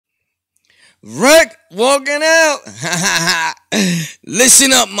Rick walking out.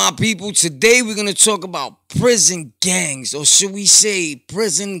 Listen up, my people. Today we're going to talk about prison gangs, or should we say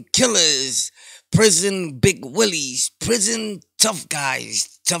prison killers, prison big willies, prison tough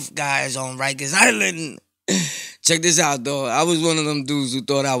guys on Rikers Island. Check this out, though. I was one of them dudes who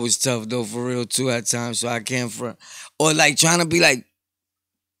thought I was tough, though, for real, too, at times, so I can't front. Or, like, trying to be like,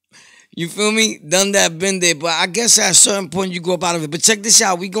 you feel me? Done that, been there. But I guess at a certain point you go up out of it. But check this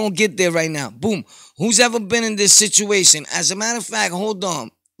out. We gonna get there right now. Boom. Who's ever been in this situation? As a matter of fact, hold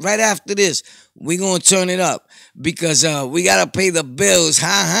on. Right after this, we gonna turn it up. Because we gotta pay the bills. Ha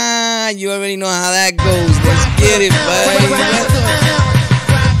ha. You already know how that goes. Let's get it, buddy.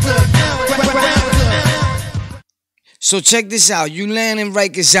 So check this out. You land in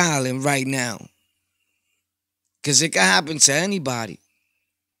Rikers Island right now. Because it can happen to anybody.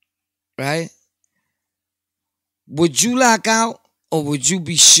 Right? Would you lock out or would you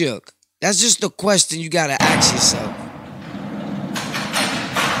be shook? That's just the question you gotta ask yourself.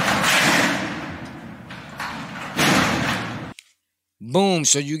 Boom,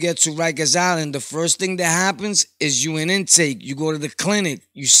 so you get to Rikers Island. The first thing that happens is you in intake. You go to the clinic.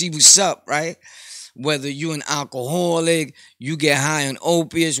 You see what's up, right? Whether you an alcoholic, you get high on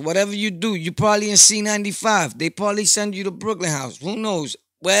opiates, whatever you do, you probably in C95. They probably send you to Brooklyn House. Who knows?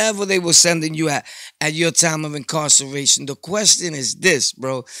 Wherever they were sending you at your time of incarceration. The question is this,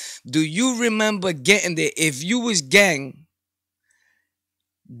 bro. Do you remember getting there? If you was getting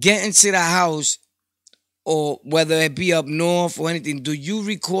to the house, or whether it be up north or anything, do you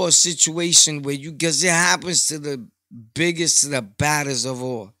recall a situation where because it happens to the biggest, to the baddest of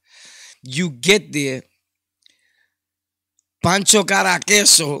all. You get there, Pancho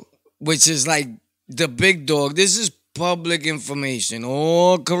Caraqueso, which is like the big dog. This is public information.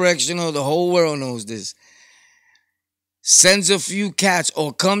 All correctional, the whole world knows this. Sends a few cats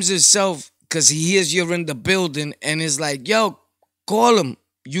or comes himself because he hears you're in the building and is like, yo, call him.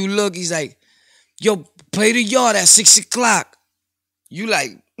 You look, he's like, yo, play the yard at 6 o'clock. You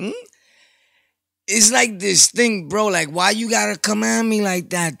like, It's like this thing, bro. Like, why you gotta come at me like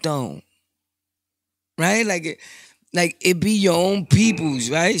that, though? Right? Like it be your own peoples,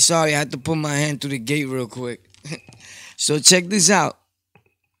 right? Sorry, I had to put my hand through the gate real quick. So check this out.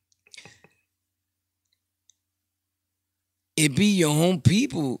 It be your own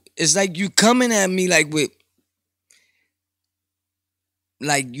people. It's like you coming at me like with,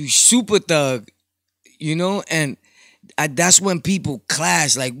 like you super thug, you know? And that's when people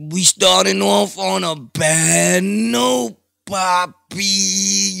clash. Like, we starting off on a bad note, Poppy.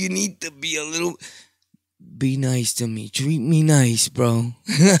 You need to be a little, be nice to me. Treat me nice, bro.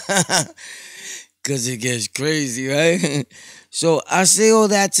 Because it gets crazy, right? So I say all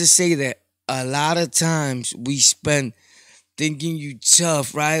that to say that a lot of times we spend thinking you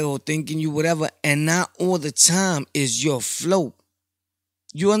tough, right? Or thinking you whatever. And not all the time is your flow.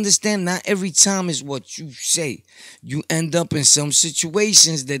 You understand? Not every time is what you say. You end up in some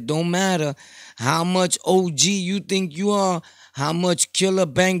situations that don't matter how much OG you think you are, how much killer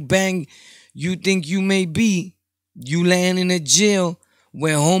bang bang you think you may be. You land in a jail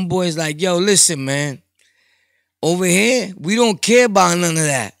where homeboy's like, yo, listen, man. Over here, we don't care about none of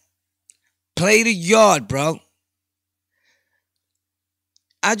that. Play the yard, bro.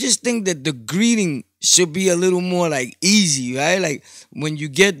 I just think that the greeting should be a little more like easy, right? Like when you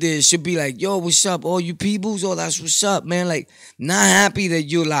get there, it should be like, yo, what's up? All you peoples? Oh, that's what's up, man. Like, not happy that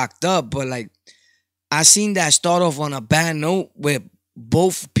you're locked up, but like, I seen that start off on a bad note where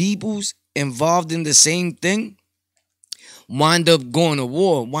both peoples involved in the same thing wind up going to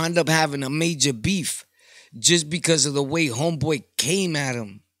war, wind up having a major beef just because of the way homeboy came at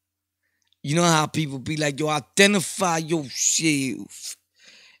him. You know how people be like, yo, identify yourself.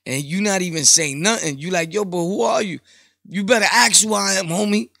 And you not even saying nothing. You like, yo, but who are you? You better ask who I am,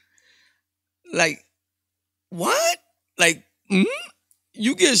 homie. Like, what? Like,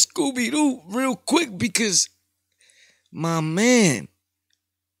 you get Scooby-Doo real quick because, my man,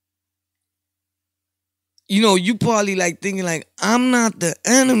 you know, you probably like thinking like, I'm not the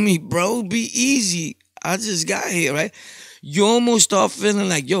enemy, bro. Be easy. I just got here, right? You almost start feeling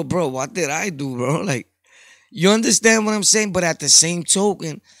like, yo, bro, what did I do, bro? Like, you understand what I'm saying? But at the same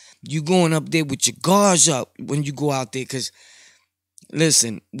token, you going up there with your guards up when you go out there. Because,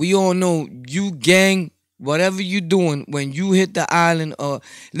 listen, we all know you gang, whatever you doing, when you hit the island, or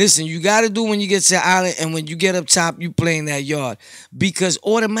listen, you got to do when you get to the island, and when you get up top, you play in that yard. Because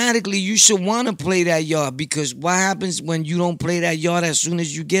automatically, you should want to play that yard. Because what happens when you don't play that yard as soon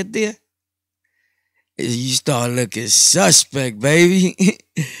as you get there? You start looking suspect, baby.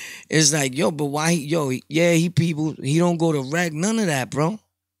 It's like, yo, but why? Yo, yeah, he don't go to rag, none of that, bro.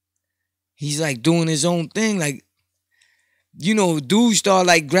 He's like doing his own thing. Like, dudes start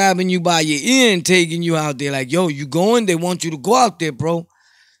like grabbing you by your ear and taking you out there. Like, yo, you going? They want you to go out there, bro.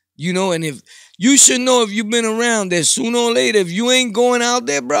 And if you should know, if you've been around that, sooner or later, if you ain't going out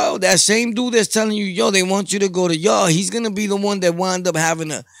there, bro, that same dude that's telling you, yo, they want you to go to y'all, he's gonna be the one that wind up having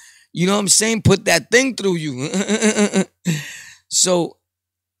a, you know what I'm saying, put that thing through you. So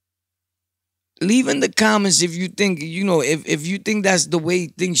leave in the comments if you think, if you think that's the way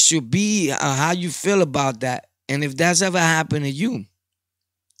things should be, how you feel about that. And if that's ever happened to you,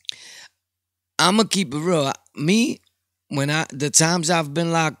 I'ma keep it real. Me, the times I've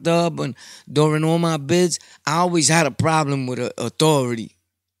been locked up and during all my bids, I always had a problem with authority.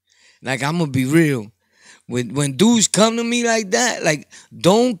 Like, I'm gonna be real. When dudes come to me like that, like,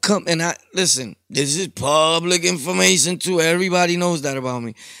 don't come. And listen, this is public information too. Everybody knows that about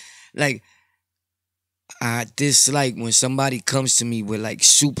me. Like, I dislike when somebody comes to me with like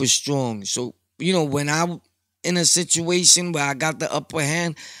super strong. So, when I'm in a situation where I got the upper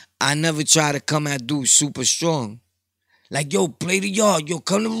hand, I never try to come at dudes super strong. Like, yo, play the yard. Yo,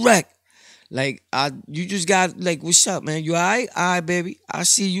 come to wreck. Like, you just got, like, what's up, man? You all right? All right, baby. I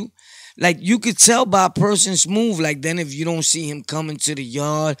see you. Like, you could tell by a person's move. Like, then if you don't see him coming to the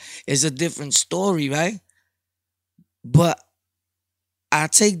yard, it's a different story, right? But I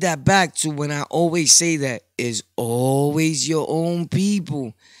take that back to when I always say that it's always your own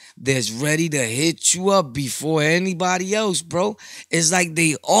people that's ready to hit you up before anybody else, bro. It's like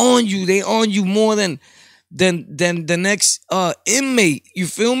they on you. They on you more than the next inmate. You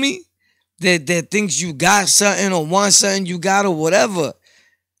feel me? That thinks you got something or want something you got or whatever.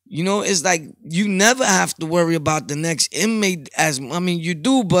 It's like you never have to worry about the next inmate you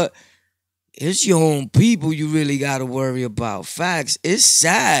do, but it's your own people you really got to worry about. Facts. It's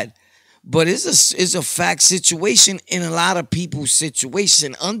sad, but it's a fact situation in a lot of people's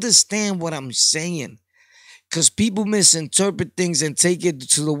situation. Understand what I'm saying. Because people misinterpret things and take it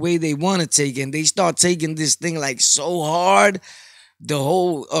to the way they want to take it. And they start taking this thing like so hard. The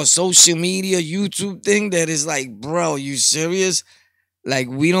whole social media, YouTube thing that is like, bro, you serious? Like,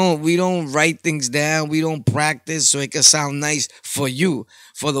 we don't write things down. We don't practice so it can sound nice for you,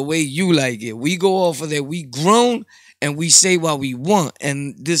 for the way you like it. We go off of that. We grown and we say what we want.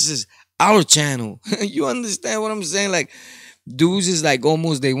 And this is our channel. You understand what I'm saying? Like, dudes is like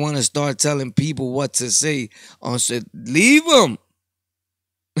almost they want to start telling people what to say. On said, leave them.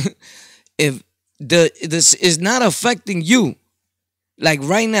 If this is not affecting you, like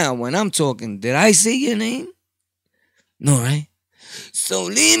right now when I'm talking, did I say your name? No, right? So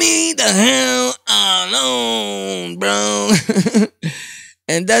leave me the hell alone, bro.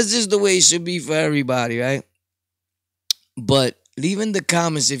 And that's just the way it should be for everybody, right? But leave in the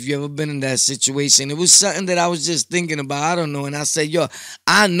comments if you ever been in that situation. It was something that I was just thinking about. I don't know. And I said, yo,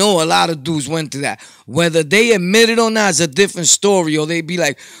 I know a lot of dudes went through that. Whether they admit it or not is a different story. Or they be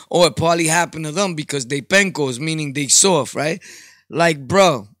like, oh, it probably happened to them because they pencos, meaning they soft, right? Like,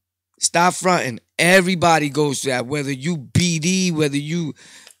 bro, stop fronting. Everybody goes through that. Whether you BD, whether you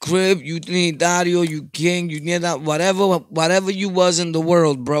Crib, you Trinitario, you King, you near that, whatever you was in the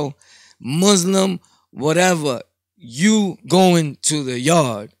world, bro. Muslim, whatever. You going to the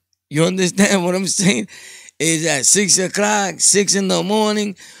yard. You understand what I'm saying? Is at 6 o'clock, 6 in the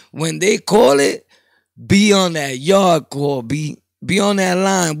morning. When they call it, be on that yard call. Be on that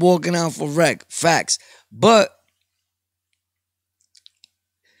line walking out for wreck. Facts. But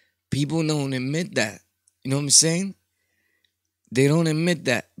people don't admit that. You know what I'm saying? They don't admit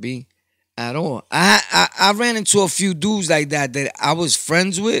that, B, at all. I ran into a few dudes like that I was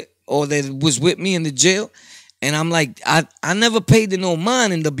friends with or that was with me in the jail. And I'm like, I never paid no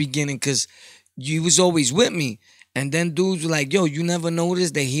mind in the beginning because you was always with me. And then dudes were like, yo, you never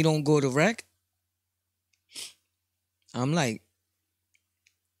noticed that he don't go to rec? I'm like,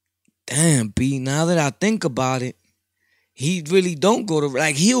 damn, B, now that I think about it, he really don't go to rec.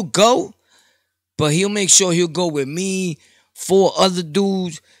 Like, he'll go, but he'll make sure he'll go with me, 4 other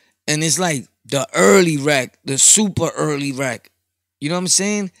dudes. And it's like the early rec, the super early rec. You know what I'm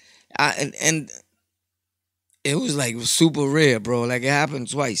saying? And it was like super rare, bro. Like, it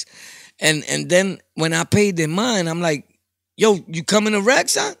happened twice. And then when I paid their mind, I'm like, yo, you coming to rec,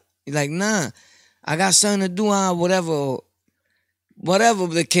 son? He's like, nah, I got something to do on whatever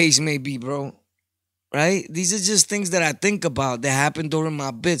the case may be, bro. Right? These are just things that I think about that happen during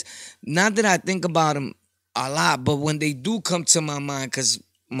my bits. Not that I think about them a lot, but when they do come to my mind, because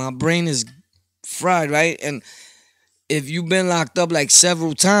my brain is fried, right? And if you've been locked up like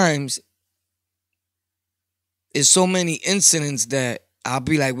several times, it's so many incidents that I'll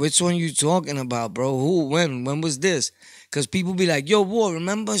be like, which one you talking about, bro? Who, when was this? Because people be like, yo, War,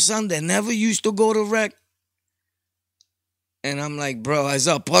 remember son that never used to go to rec? And I'm like, bro, there's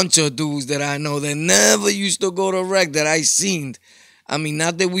a bunch of dudes that I know that never used to go to rec that I seen. I mean,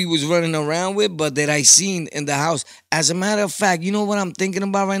 not that we was running around with, but that I seen in the house. As a matter of fact, you know what I'm thinking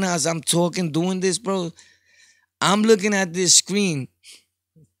about right now as I'm talking, doing this, bro? I'm looking at this screen,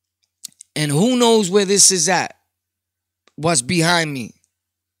 and who knows where this is at? What's behind me?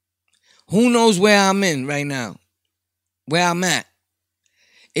 Who knows where I'm in right now? Where I'm at?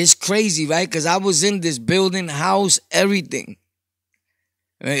 It's crazy, right? Because I was in this building, house, everything.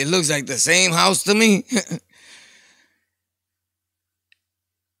 It looks like the same house to me.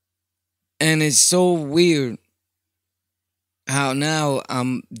 And it's so weird how now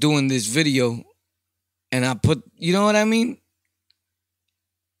I'm doing this video and I put, you know what I mean?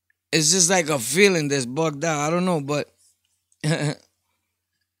 It's just like a feeling that's bugged out. I don't know, but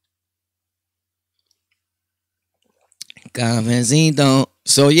Cafecito.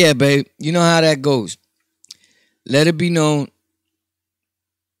 So yeah, babe, you know how that goes. Let it be known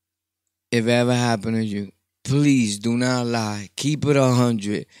if it ever happened to you. Please do not lie. Keep it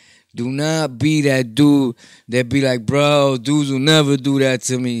 100. Do not be that dude that be like, bro, dudes will never do that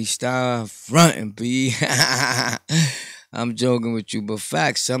to me. Stop fronting, B. I'm joking with you, but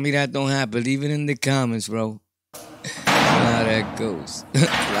facts. Tell me that don't happen. Leave it in the comments, bro. You know how that goes.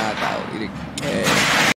 Fly out. Eat a cat.